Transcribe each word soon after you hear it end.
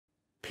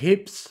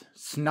Pipp's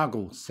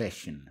Snuggle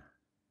Session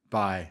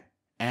by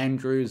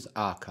Andrew's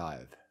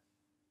Archive.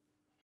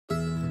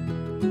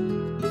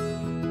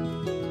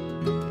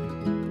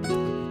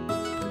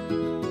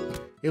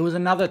 It was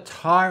another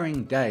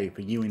tiring day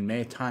for you in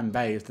Maretime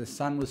Bay as the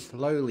sun was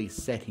slowly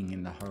setting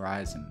in the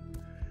horizon.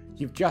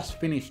 You've just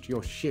finished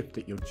your shift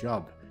at your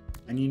job,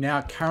 and you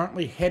now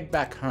currently head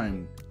back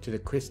home to the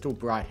Crystal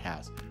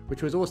Brighthouse,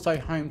 which was also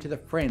home to the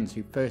friends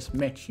who first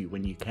met you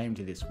when you came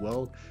to this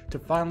world to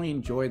finally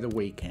enjoy the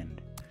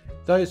weekend.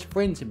 Those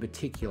friends in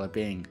particular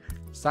being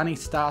Sunny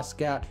Star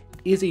Scout,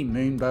 Izzy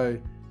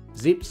Moonbow,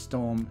 Zip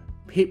Storm,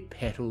 Pipp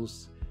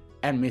Petals,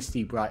 and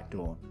Misty Bright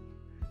Dawn.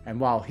 And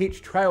while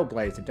Hitch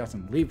Trailblazer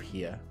doesn't live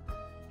here,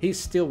 he's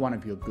still one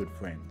of your good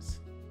friends.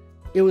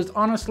 It was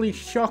honestly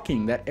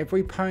shocking that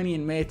every pony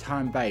in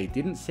Maretime Bay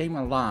didn't seem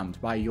alarmed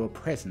by your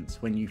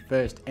presence when you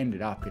first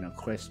ended up in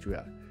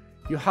Equestria.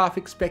 You half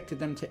expected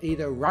them to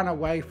either run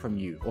away from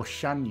you or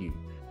shun you,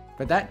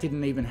 but that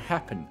didn't even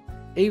happen.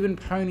 Even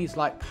ponies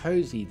like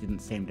Posy didn't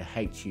seem to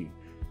hate you.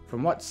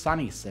 From what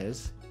Sunny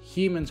says,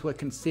 humans were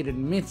considered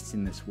myths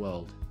in this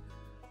world,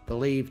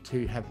 believed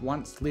to have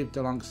once lived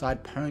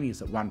alongside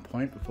ponies at one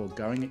point before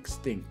going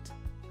extinct.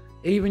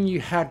 Even you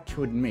had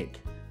to admit,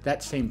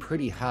 that seemed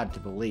pretty hard to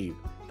believe,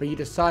 but you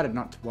decided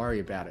not to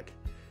worry about it.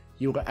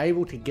 You were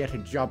able to get a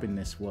job in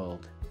this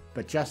world,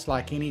 but just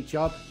like any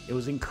job, it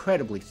was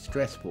incredibly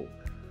stressful.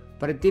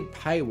 But it did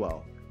pay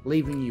well,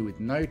 leaving you with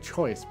no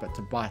choice but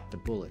to bite the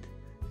bullet.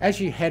 As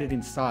you headed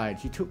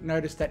inside, you took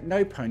notice that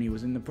no pony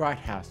was in the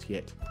Brighthouse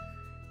yet.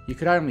 You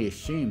could only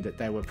assume that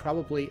they were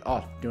probably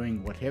off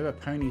doing whatever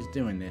ponies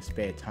do in their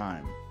spare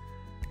time.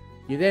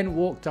 You then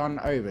walked on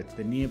over to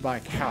the nearby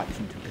couch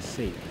and took a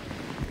seat.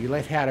 You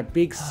let out a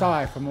big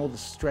sigh from all the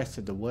stress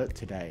of the work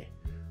today.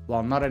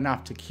 While not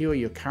enough to cure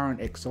your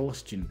current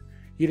exhaustion,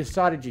 you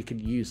decided you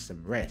could use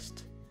some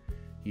rest.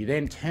 You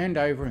then turned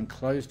over and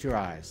closed your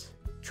eyes,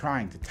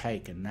 trying to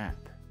take a nap.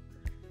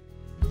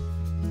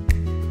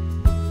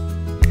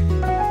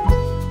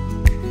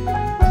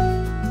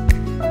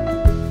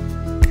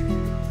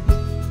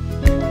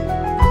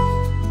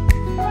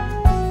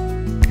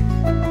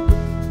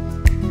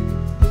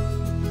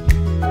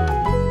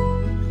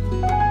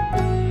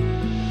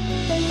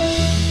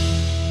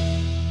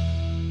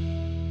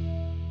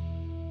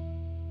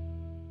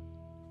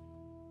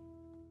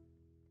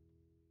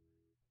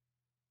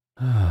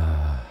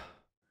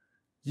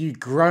 You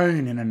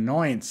groaned in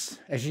annoyance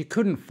as you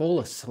couldn't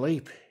fall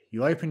asleep.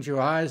 You opened your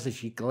eyes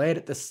as you glared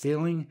at the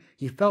ceiling.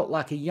 You felt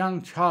like a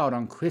young child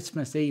on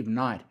Christmas Eve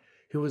night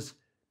who was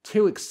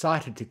too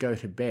excited to go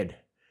to bed.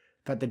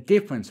 But the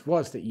difference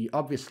was that you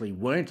obviously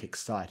weren't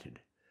excited.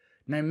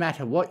 No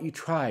matter what you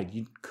tried,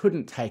 you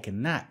couldn't take a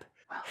nap.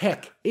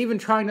 Heck, even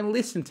trying to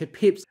listen to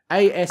Pipp's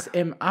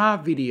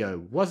ASMR video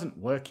wasn't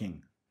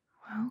working.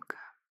 Welcome.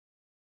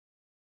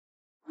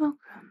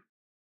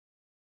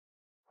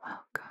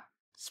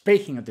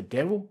 Speaking of the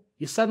devil,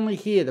 you suddenly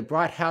hear the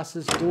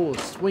Brighthouse's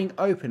doors swing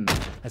open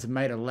as it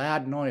made a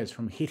loud noise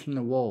from hitting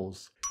the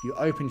walls. You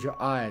opened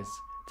your eyes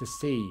to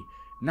see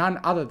none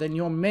other than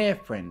your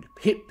marefriend,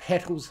 Pipp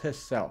Petals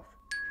herself,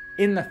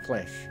 in the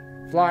flesh,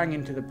 flying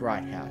into the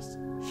Brighthouse.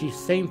 She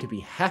seemed to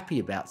be happy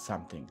about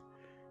something.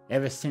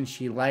 Ever since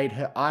she laid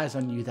her eyes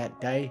on you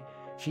that day,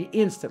 she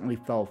instantly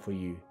fell for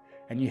you,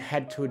 and you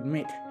had to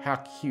admit how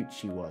cute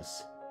she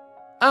was.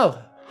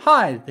 "Oh,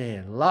 hi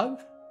there,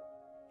 love,"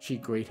 she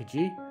greeted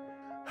you.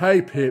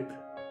 "Hey Pipp,"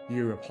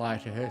 you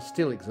replied to her,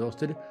 still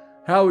exhausted.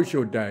 "How was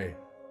your day?"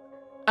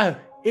 "Oh,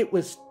 it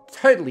was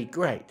totally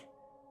great,"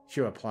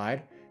 she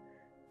replied.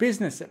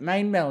 "Business at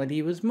Main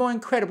Melody was more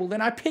incredible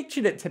than I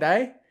pictured it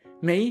today.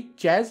 Me,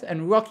 Jazz,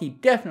 and Rocky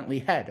definitely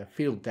had a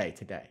field day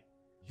today."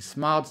 You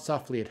smiled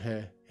softly at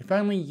her. If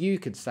only you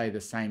could say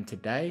the same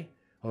today,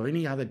 or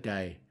any other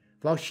day.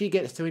 While she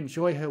gets to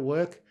enjoy her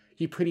work,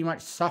 you pretty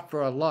much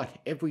suffer a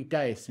lot every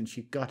day since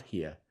you got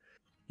here.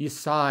 You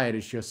sighed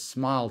as your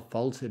smile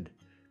faltered.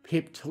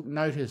 Pipp took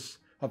notice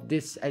of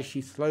this as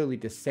she slowly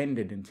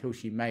descended until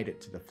she made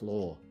it to the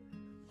floor.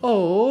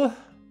 "Oh,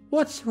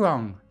 what's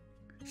wrong?"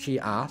 she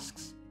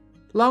asks.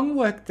 "Long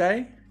work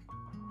day?"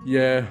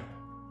 "Yeah,"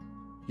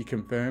 you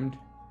confirmed.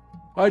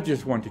 "I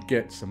just want to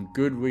get some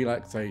good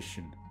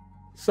relaxation.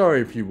 Sorry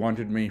if you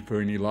wanted me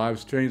for any live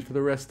streams for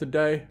the rest of the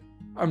day.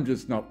 I'm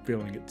just not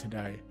feeling it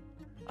today."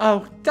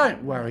 "Oh,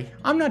 don't worry.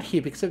 I'm not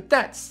here because of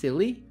that,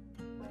 silly,"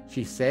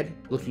 she said,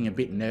 looking a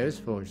bit nervous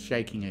for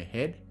shaking her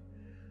head.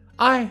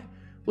 "I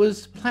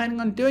was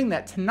planning on doing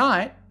that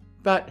tonight,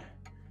 but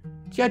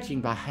judging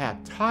by how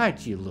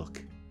tired you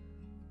look,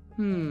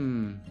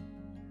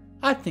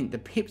 I think the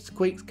Pipp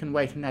squeaks can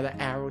wait another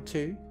hour or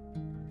two."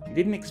 You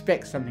didn't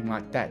expect something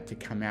like that to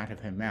come out of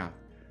her mouth,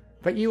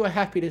 but you were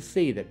happy to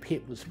see that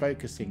Pipp was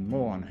focusing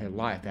more on her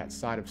life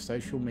outside of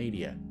social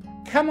media.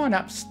 "Come on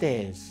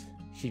upstairs,"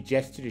 she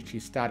gestured as she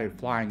started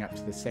flying up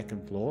to the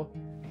second floor.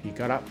 You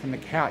got up from the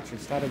couch and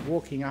started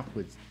walking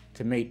upwards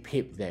to meet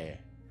Pipp there.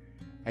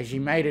 As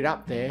you made it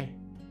up there,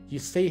 you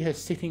see her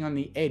sitting on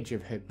the edge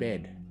of her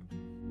bed.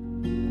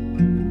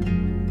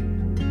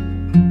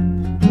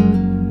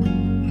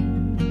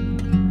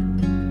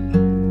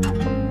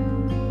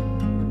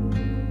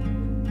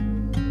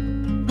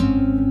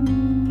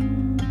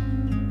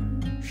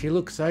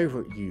 looks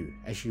over at you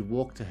as you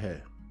walk to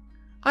her.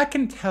 I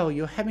can tell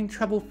you're having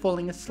trouble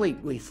falling asleep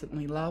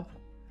recently, love.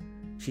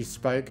 She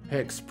spoke, her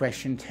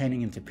expression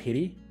turning into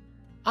pity.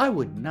 I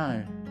would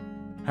know.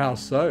 How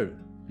so?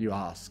 You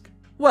ask.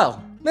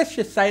 Well, let's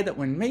just say that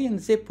when me and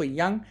Zip were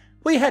young,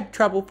 we had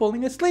trouble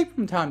falling asleep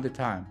from time to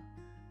time.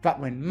 But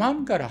when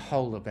Mum got a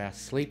hold of our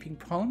sleeping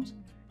problems,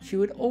 she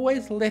would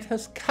always let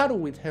us cuddle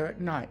with her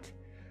at night,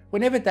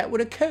 whenever that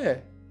would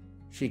occur.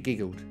 She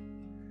giggled.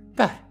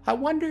 But I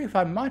wonder if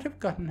I might have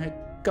gotten her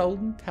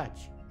golden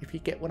touch, if you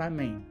get what I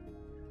mean.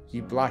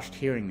 You blushed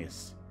hearing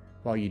this.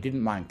 While you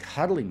didn't mind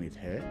cuddling with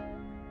her,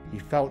 you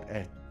felt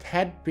a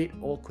tad bit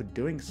awkward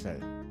doing so.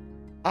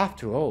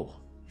 After all,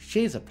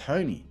 she's a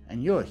pony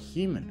and you're a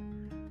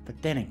human.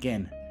 But then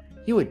again,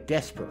 you were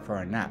desperate for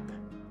a nap.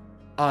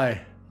 I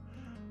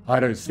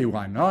don't see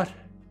why not,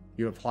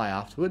 you reply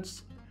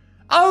afterwards.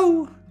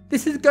 Oh,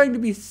 this is going to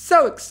be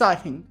so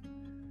exciting.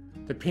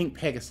 The pink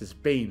Pegasus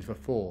beams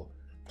before,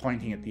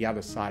 pointing at the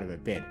other side of her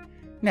bed.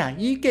 Now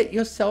you get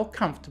yourself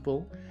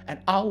comfortable and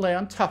I'll lay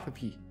on top of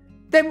you.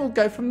 Then we'll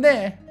go from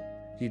there.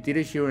 You did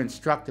as you were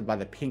instructed by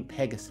the pink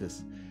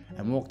Pegasus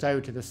and walked over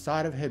to the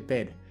side of her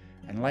bed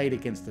and laid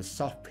against the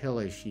soft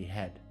pillows she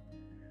had.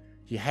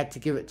 You had to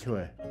give it to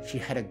her. She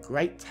had a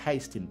great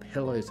taste in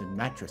pillows and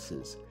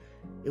mattresses.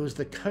 It was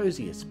the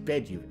coziest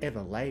bed you've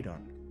ever laid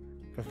on.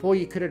 Before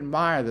you could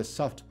admire the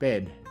soft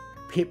bed,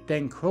 Pipp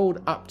then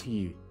crawled up to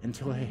you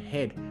until her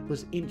head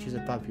was inches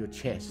above your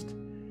chest.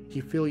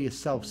 You feel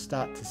yourself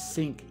start to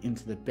sink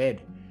into the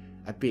bed,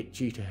 a bit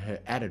due to her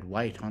added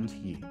weight onto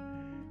you.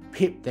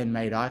 Pipp then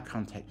made eye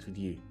contact with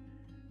you.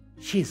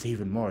 She's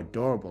even more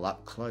adorable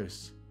up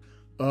close.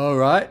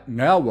 Alright,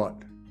 now what?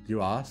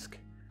 You ask.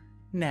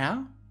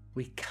 Now,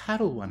 we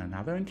cuddle one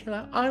another until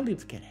our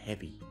eyelids get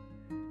heavy,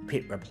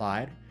 Pipp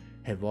replied,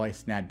 her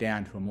voice now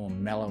down to a more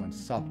mellow and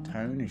soft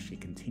tone as she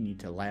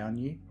continued to lay on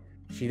you.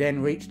 She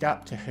then reached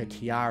up to her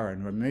tiara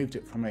and removed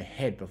it from her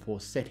head before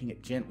setting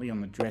it gently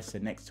on the dresser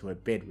next to her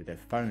bed with her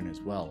phone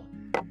as well.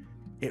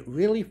 It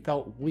really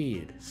felt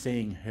weird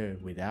seeing her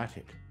without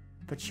it,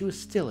 but she was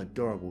still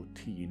adorable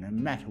to you no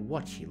matter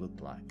what she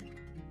looked like.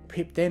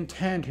 Pipp then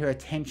turned her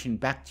attention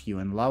back to you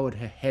and lowered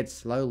her head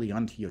slowly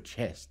onto your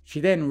chest. She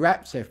then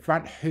wraps her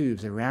front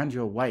hooves around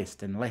your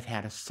waist and let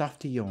out a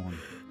softer yawn.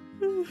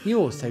 You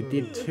also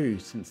did too,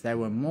 since they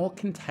were more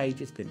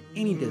contagious than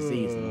any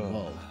disease in the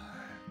world.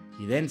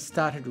 You then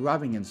started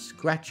rubbing and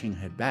scratching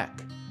her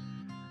back,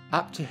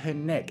 up to her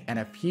neck and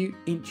a few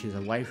inches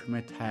away from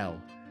her tail.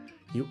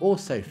 You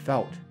also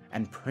felt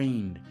and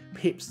preened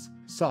Pipp's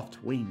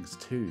soft wings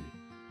too.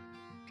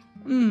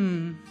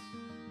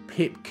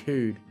 Pipp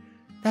cooed.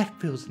 That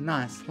feels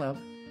nice, love.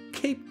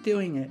 Keep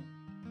doing it.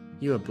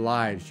 You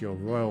obliged your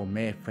royal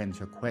mare friend's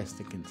request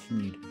and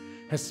continued.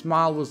 Her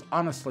smile was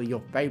honestly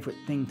your favourite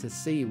thing to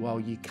see while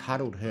you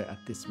cuddled her at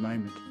this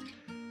moment.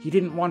 You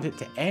didn't want it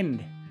to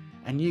end,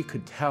 and you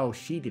could tell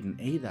she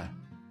didn't either.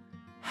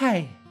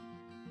 Hey,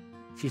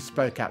 she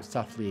spoke up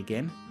softly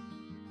again.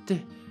 Do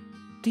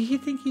you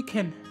think you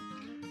can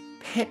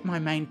pet my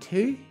mane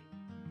too?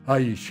 Are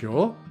you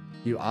sure?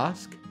 You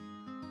ask.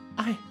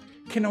 I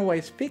can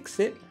always fix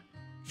it,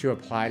 she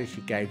replied as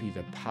she gave you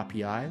the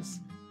puppy eyes.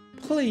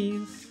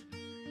 Please.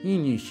 You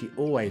knew she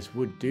always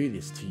would do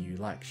this to you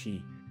like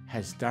she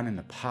has done in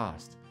the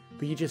past,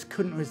 but you just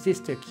couldn't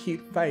resist her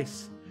cute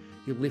face.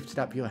 You lifted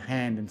up your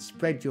hand and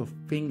spread your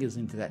fingers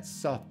into that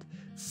soft,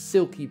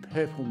 silky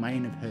purple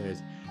mane of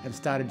hers and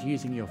started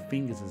using your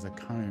fingers as a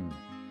comb.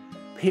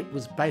 Pipp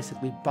was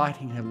basically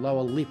biting her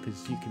lower lip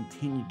as you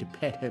continued to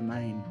pet her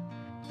mane.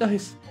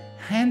 Those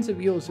hands of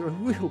yours are a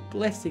real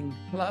blessing,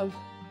 love,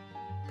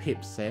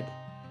 Pipp said.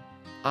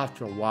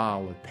 After a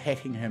while of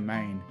petting her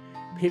mane,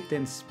 Pipp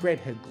then spread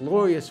her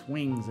glorious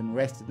wings and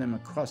rested them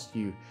across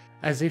you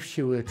as if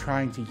she were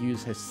trying to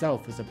use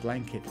herself as a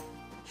blanket.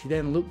 She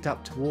then looked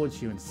up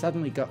towards you and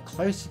suddenly got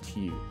closer to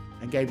you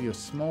and gave you a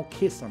small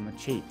kiss on the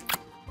cheek.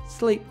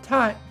 Sleep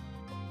tight,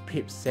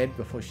 Pipp said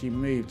before she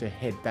moved her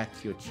head back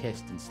to your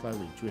chest and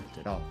slowly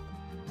drifted off.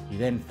 You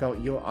then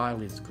felt your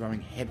eyelids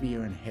growing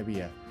heavier and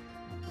heavier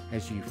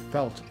as you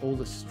felt all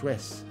the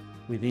stress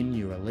within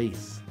you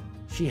release.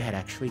 She had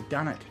actually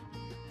done it.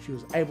 She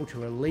was able to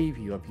relieve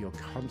you of your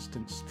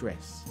constant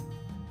stress.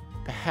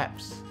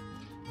 Perhaps,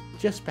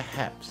 just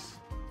perhaps,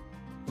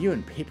 you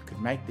and Pipp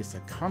could make this a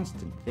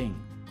constant thing.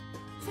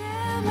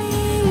 Tell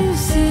me you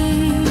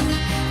see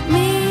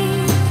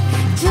me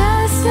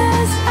just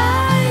as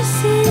I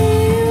see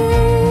you.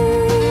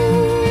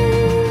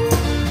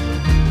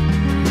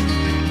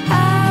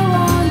 I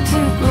want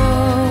to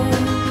grow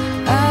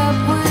up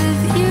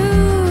with you.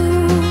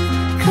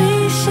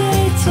 Cliché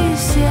to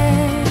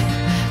say,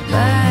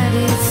 but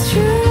it's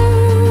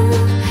true.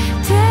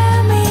 Tell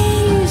me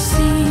you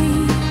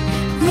see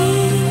me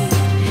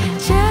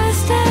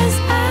just as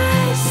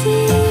I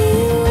see you.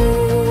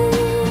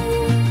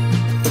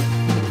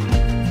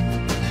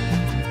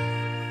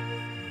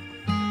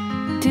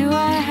 Do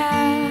I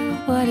have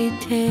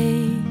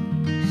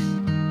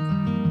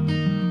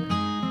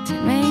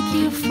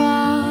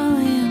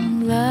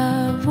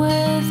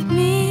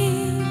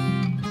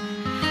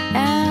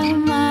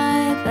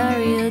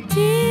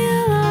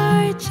deal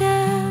or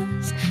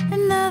just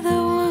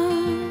another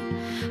one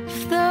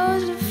of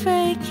those we're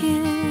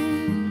faking.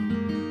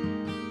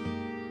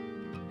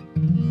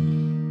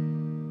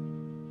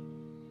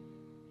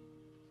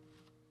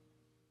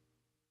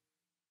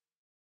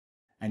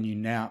 And you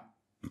now...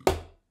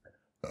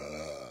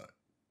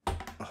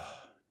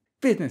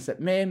 Business at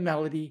Main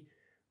Melody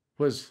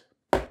was...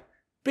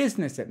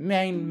 Business at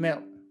Main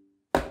Mel...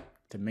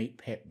 To meet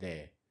Pep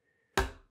there.